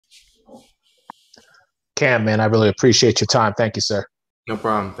Cam, man, I really appreciate your time. Thank you, sir. No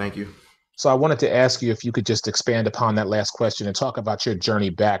problem. Thank you. So I wanted to ask you if you could just expand upon that last question and talk about your journey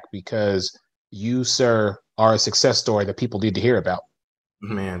back because you, sir, are a success story that people need to hear about.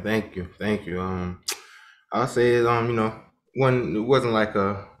 Man, thank you. Thank you. I'll say is it wasn't like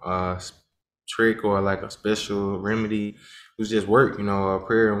a trick or like a special remedy. It was just work,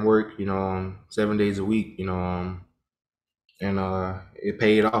 prayer and work, 7 days a week, and it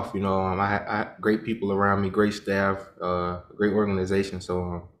paid off. I had great people around me, great staff, great organization.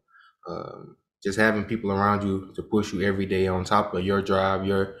 So just having people around you to push you every day on top of your drive,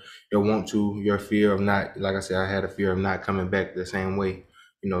 your want to, your fear of not, like I said, I had a fear of not coming back the same way.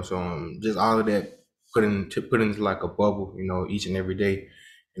 So just all of that put into like a bubble, each and every day,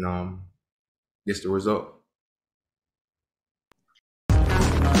 and just the result.